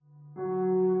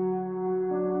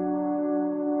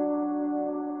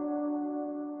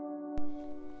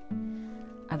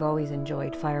I've always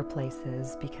enjoyed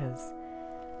fireplaces because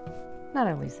not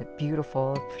only is it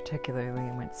beautiful, particularly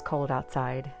when it's cold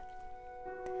outside,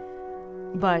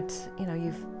 but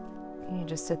you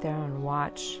just sit there and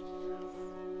watch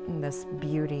this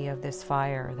beauty of this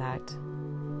fire that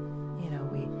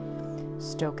we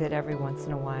stoke it every once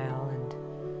in a while,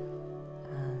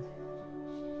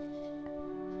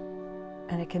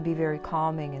 and it can be very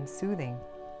calming and soothing.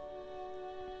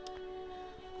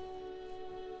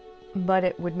 But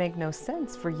it would make no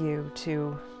sense for you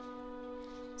to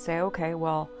say, okay,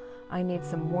 well, I need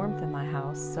some warmth in my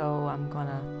house, so I'm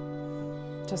gonna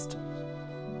just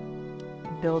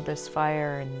build this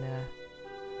fire in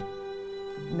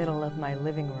the middle of my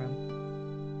living room.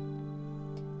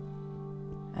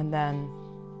 And then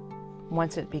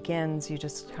once it begins, you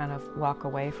just kind of walk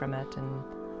away from it and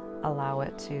allow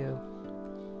it to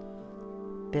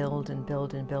build and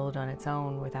build and build on its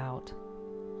own without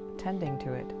tending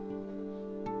to it.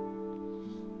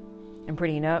 And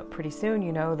pretty soon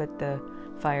you know that the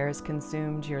fire has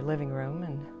consumed your living room,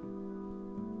 and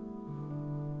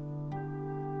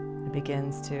it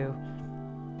begins to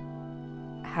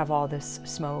have all this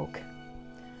smoke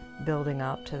building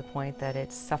up to the point that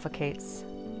it suffocates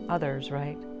others,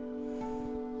 right?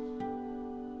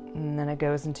 And then it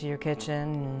goes into your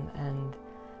kitchen and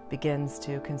begins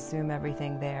to consume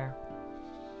everything there.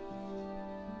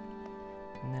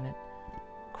 And then it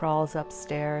crawls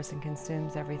upstairs and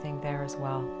consumes everything there as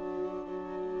well.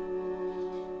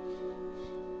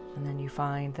 And then you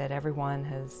find that everyone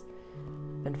has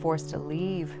been forced to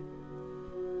leave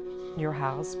your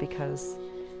house because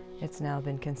it's now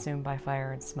been consumed by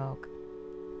fire and smoke.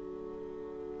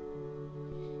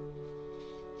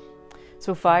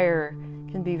 So fire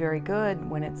can be very good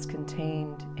when it's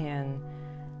contained in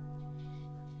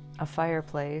a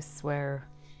fireplace where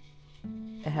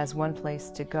it has one place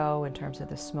to go in terms of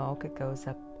the smoke. It goes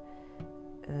up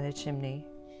the chimney.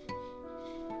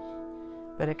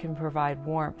 But it can provide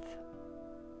warmth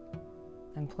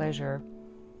and pleasure.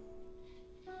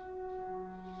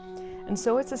 And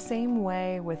so it's the same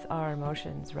way with our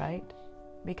emotions, right?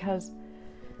 Because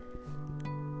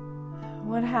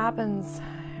what happens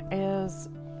is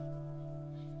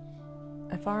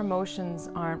if our emotions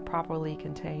aren't properly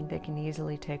contained, they can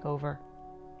easily take over.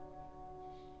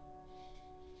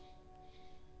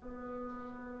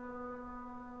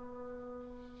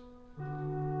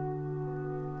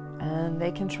 And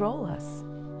they control us.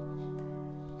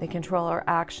 They control our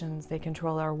actions. They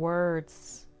control our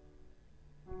words.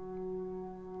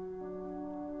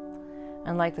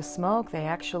 And like the smoke, they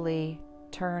actually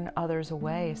turn others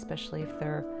away, especially if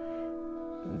they're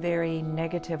very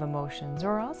negative emotions.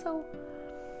 Or also,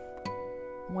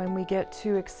 when we get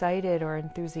too excited or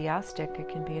enthusiastic, it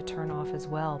can be a turn-off as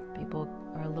well. People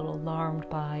are a little alarmed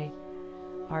by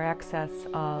our excess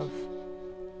of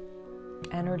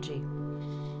energy.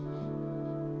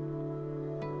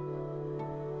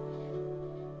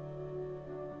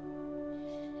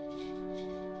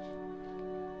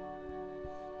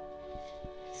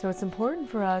 So it's important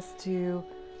for us to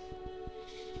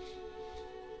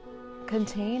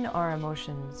contain our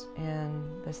emotions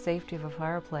in the safety of a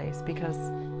fireplace, because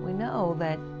we know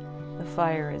that the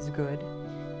fire is good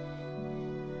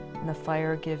and the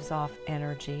fire gives off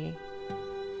energy,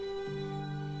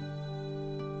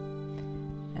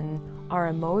 and our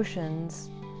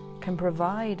emotions can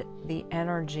provide the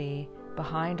energy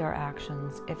behind our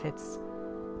actions if it's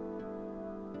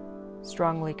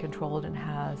strongly controlled and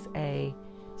has a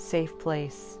safe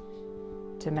place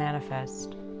to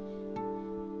manifest.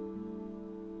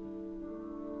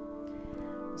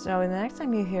 So the next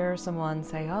time you hear someone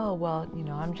say, oh, well,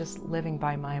 I'm just living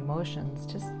by my emotions,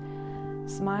 just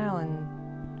smile and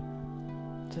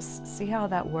just see how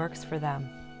that works for them.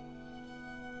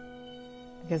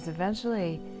 Because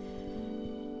eventually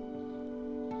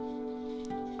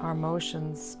our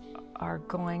emotions are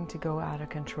going to go out of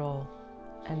control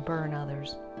and burn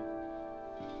others.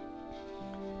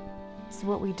 So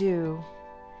what we do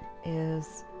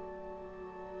is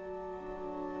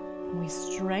we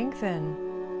strengthen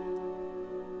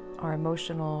our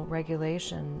emotional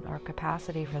regulation, our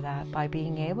capacity for that, by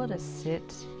being able to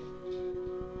sit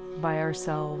by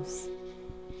ourselves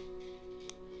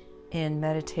in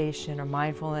meditation or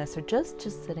mindfulness, or just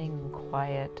sitting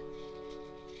quiet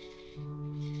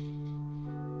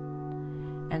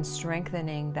and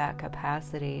strengthening that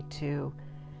capacity to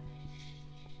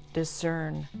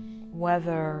discern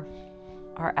whether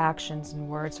our actions and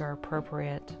words are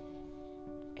appropriate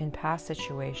in past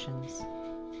situations.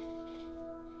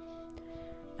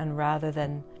 And rather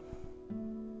than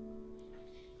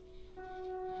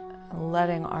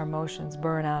letting our emotions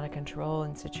burn out of control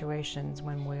in situations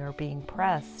when we are being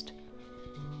pressed.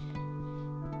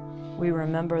 We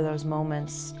remember those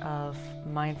moments of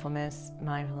mindfulness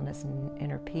and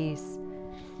inner peace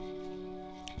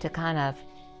to kind of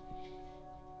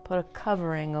put a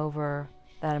covering over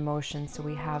that emotion so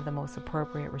we have the most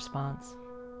appropriate response.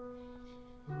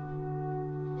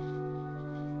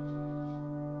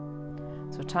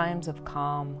 So times of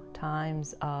calm,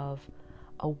 times of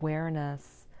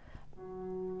awareness,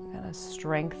 kind of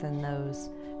strengthen those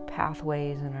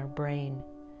pathways in our brain.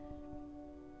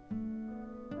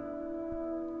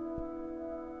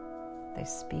 They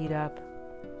speed up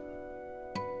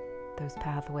those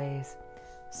pathways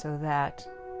so that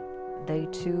they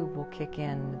too will kick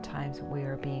in the times that we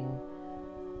are being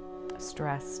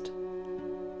stressed.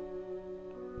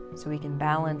 So we can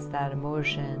balance that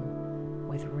emotion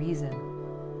with reason.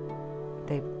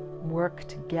 They work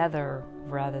together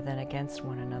rather than against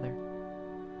one another.